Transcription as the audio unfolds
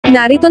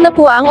Narito na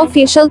po ang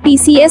official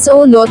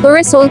PCSO Lotto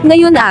result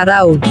ngayon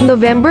araw,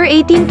 November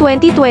 18,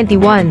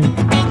 2021,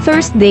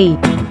 Thursday.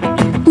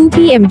 2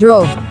 PM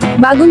draw.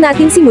 Bago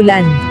natin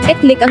simulan,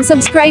 e-click ang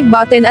subscribe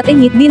button at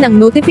i-hit din ang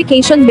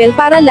notification bell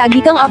para lagi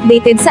kang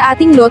updated sa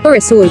ating Lotto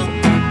result.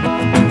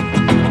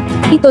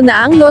 Ito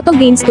na ang Lotto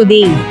games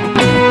today.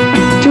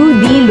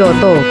 2D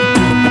Lotto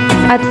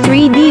at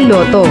 3D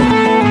Lotto.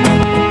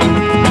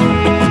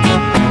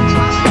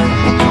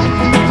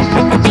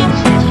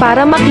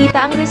 Para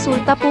makita ang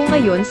resulta po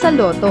ngayon sa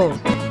Lotto,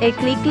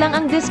 e-click lang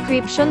ang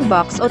description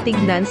box o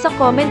tignan sa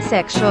comment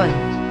section.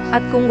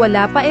 At kung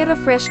wala pa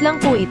refresh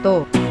lang po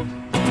ito.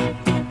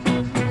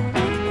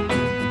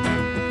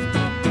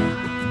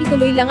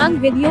 Ituloy lang ang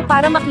video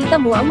para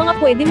makita mo ang mga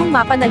pwede mong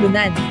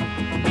mapanalunan.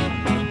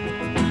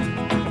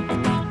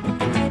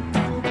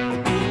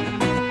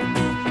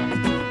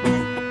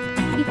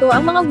 Ito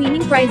ang mga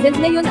winning prizes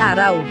ngayon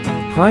araw.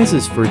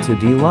 Prizes for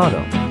 2D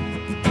Lotto.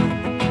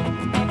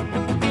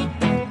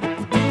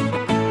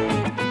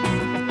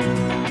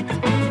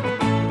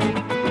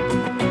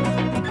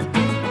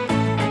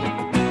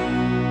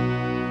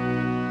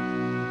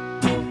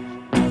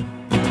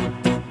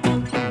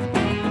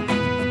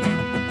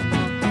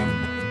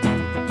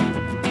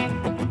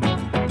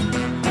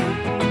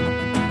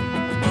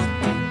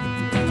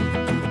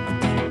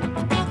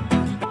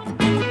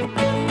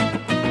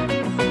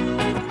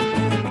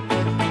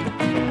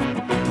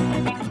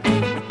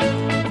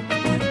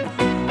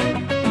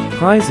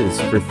 Prizes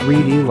for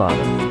 3D Lotto.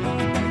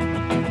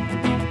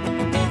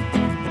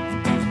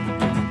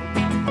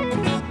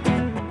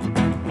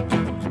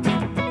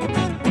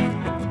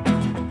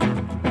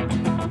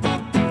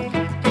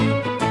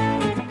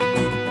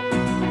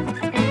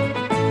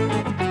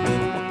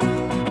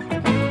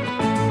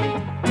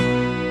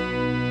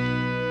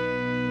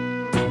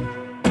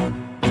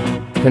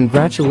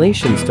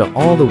 Congratulations to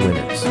all the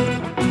winners.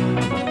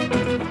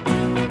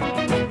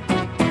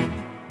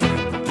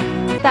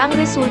 Ang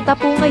resulta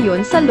po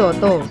ngayon sa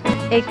Lotto.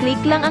 E-click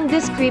lang ang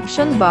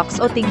description box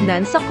o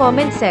tignan sa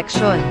comment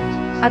section.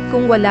 At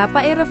kung wala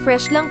pa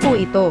refresh lang po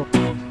ito.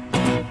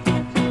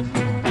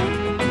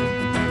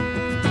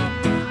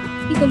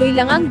 Ituloy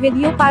lang ang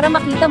video para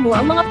makita mo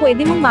ang mga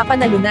pwede mong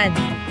mapanalunan.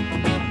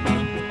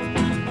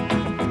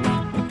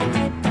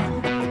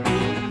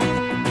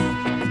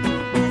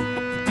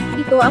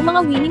 Ito ang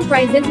mga winning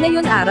prizes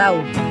ngayon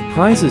araw.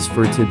 Prizes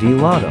for 2D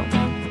Lotto.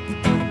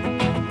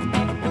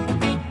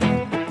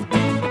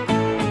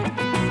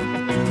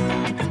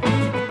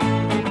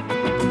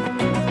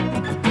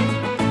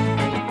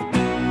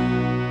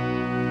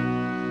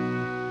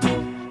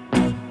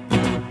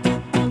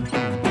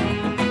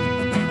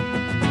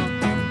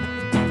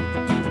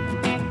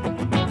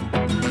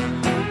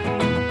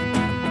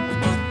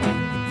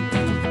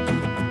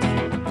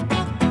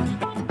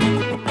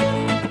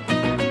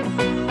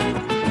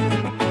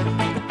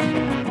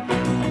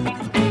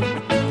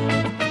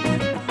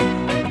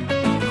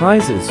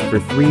 Prizes for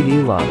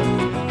 3D Lotto.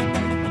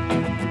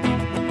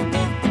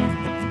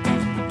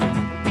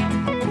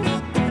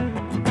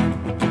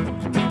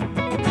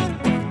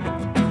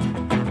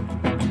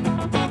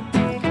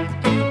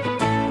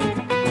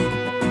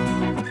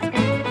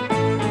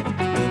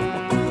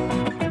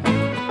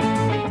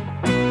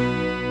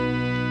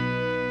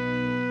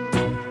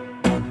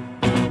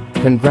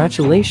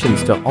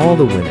 Congratulations to all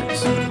the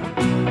winners.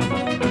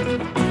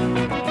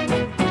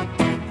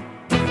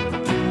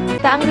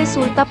 Ang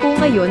resulta po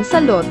ngayon sa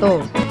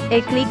Lotto.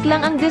 E-click lang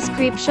ang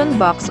description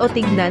box o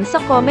tignan sa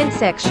comment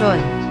section.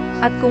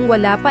 At kung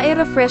wala pa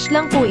refresh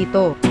lang po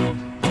ito.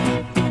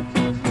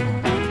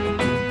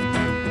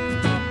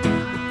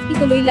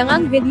 Ituloy lang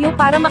ang video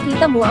para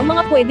makita mo ang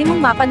mga pwede mong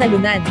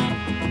mapanalunan.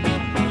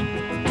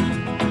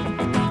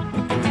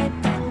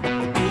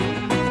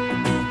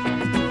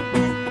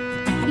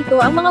 Ito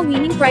ang mga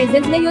winning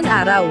prizes ngayon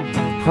araw.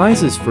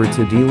 Prizes for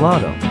 2D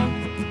Lotto.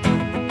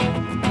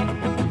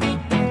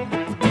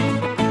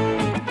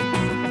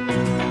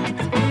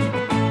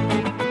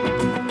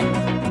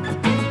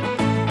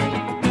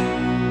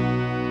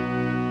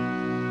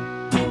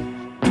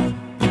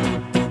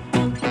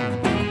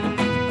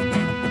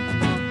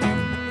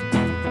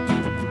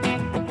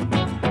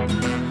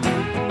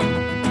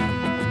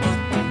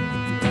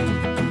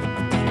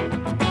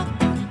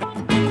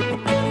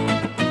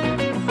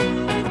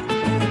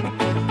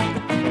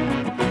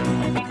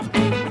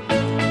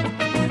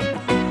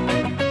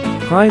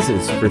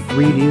 Prizes for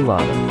 3D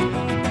Lotto.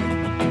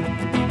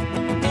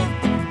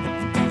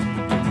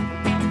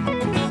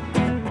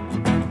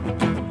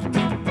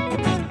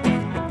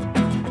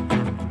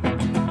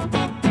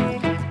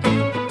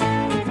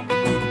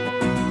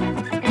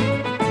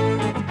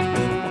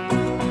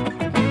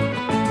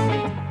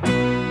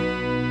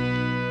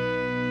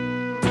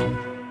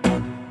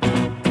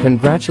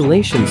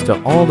 Congratulations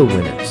to all the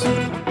winners.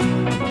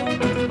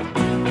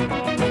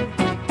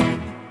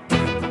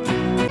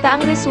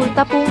 Ang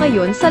resulta po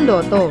ngayon sa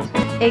Lotto.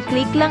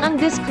 E-click lang ang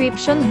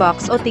description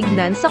box o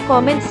tignan sa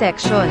comment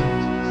section.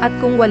 At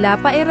kung wala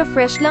pa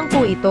refresh lang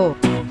po ito.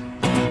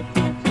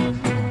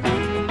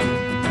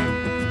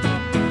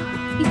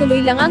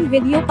 Ituloy lang ang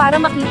video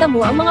para makita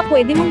mo ang mga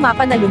pwede mong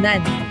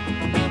mapanalunan.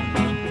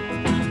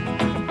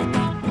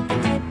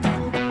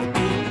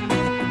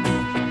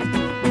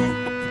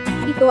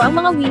 Ito ang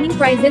mga winning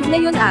prizes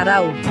ngayon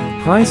araw.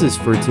 Prizes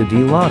for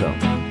today Lotto.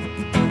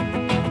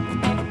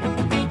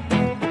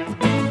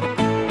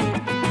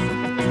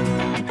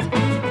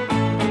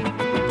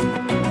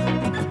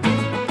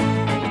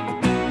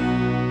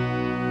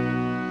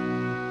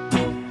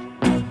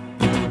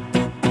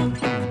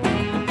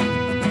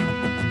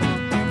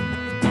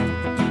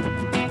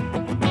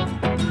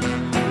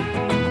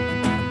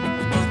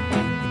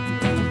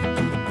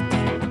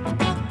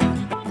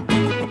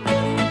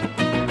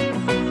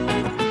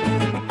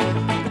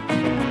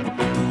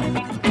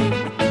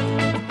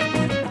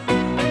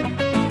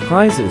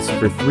 Prizes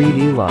for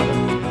 3D Lotto.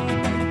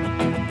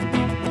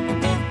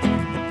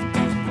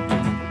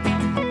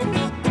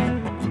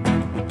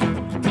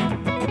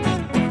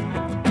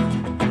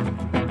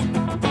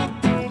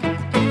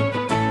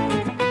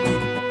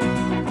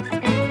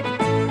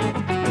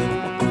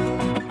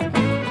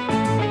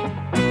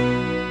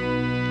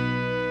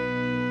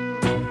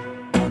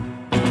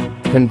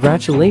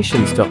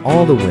 Congratulations to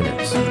all the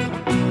winners.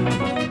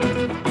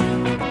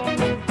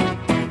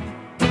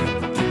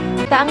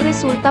 Ang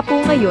resulta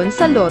po ngayon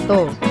sa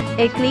Lotto.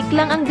 E-click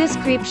lang ang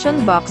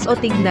description box o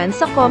tignan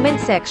sa comment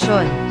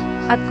section.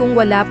 At kung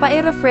wala pa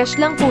refresh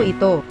lang po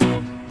ito.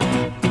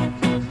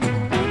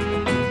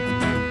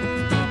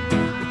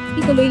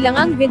 Ituloy lang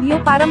ang video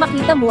para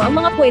makita mo ang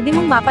mga pwede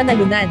mong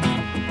mapanalunan.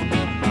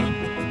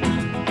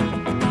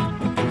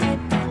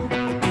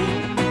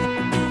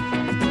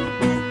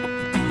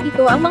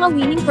 Ito ang mga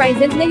winning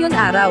prizes ngayon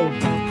araw.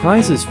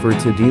 Prizes for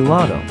today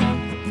Lotto.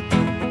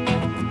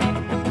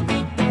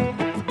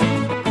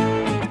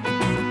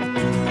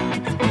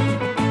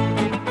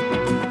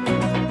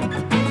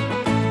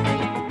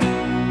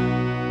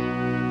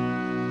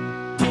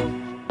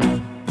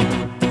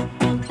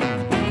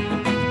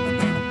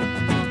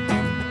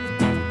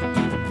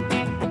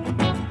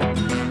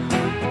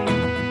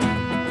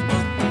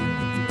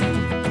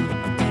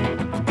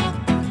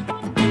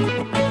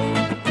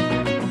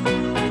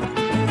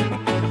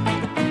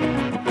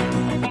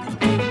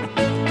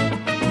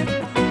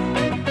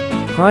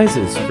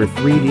 Prizes for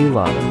 3D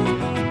Lotto.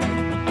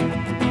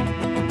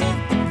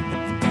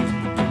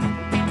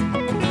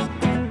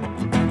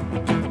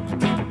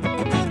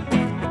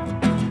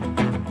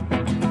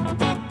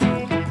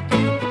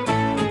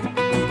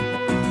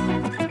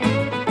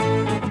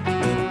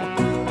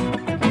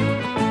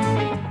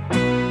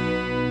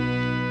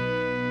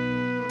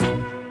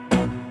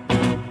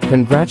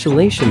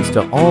 Congratulations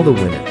to all the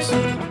winners.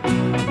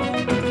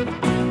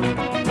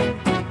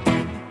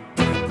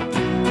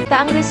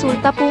 Ang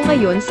resulta po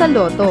ngayon sa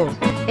Lotto.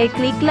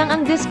 E-click lang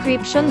ang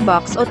description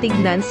box o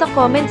tignan sa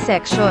comment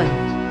section.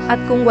 At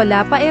kung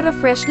wala pa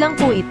refresh lang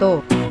po ito.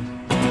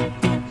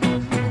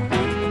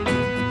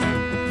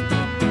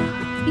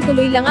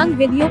 Ituloy lang ang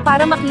video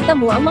para makita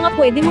mo ang mga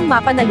pwede mong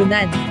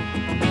mapanalunan.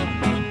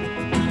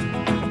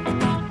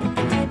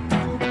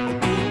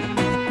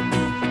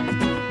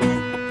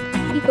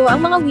 Ito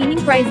ang mga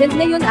winning prizes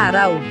ngayon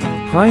araw.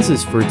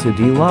 Prizes for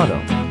today Lotto.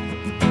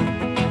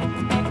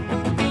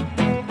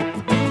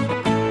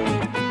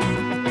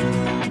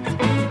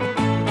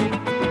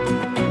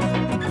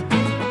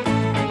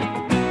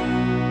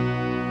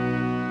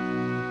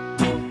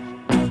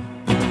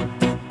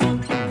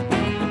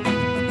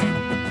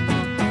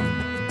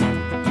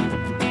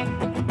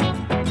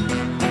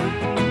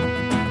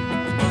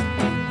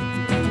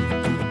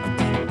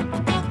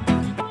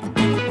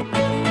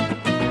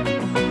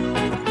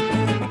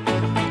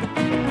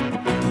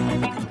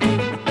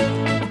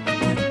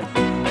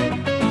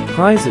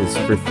 Prizes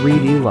for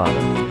 3D Lotto.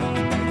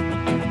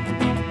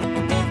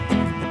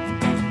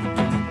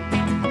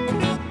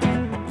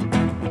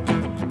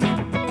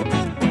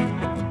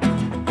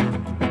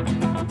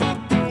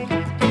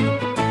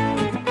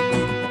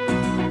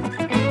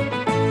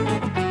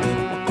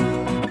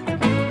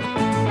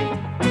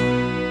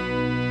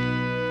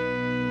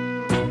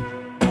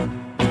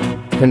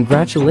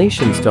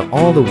 Congratulations to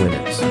all the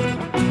winners.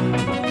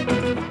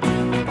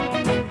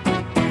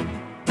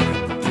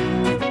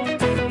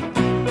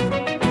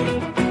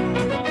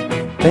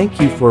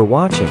 Thank you for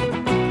watching.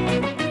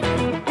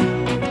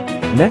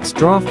 Next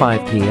draw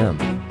 5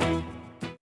 p.m.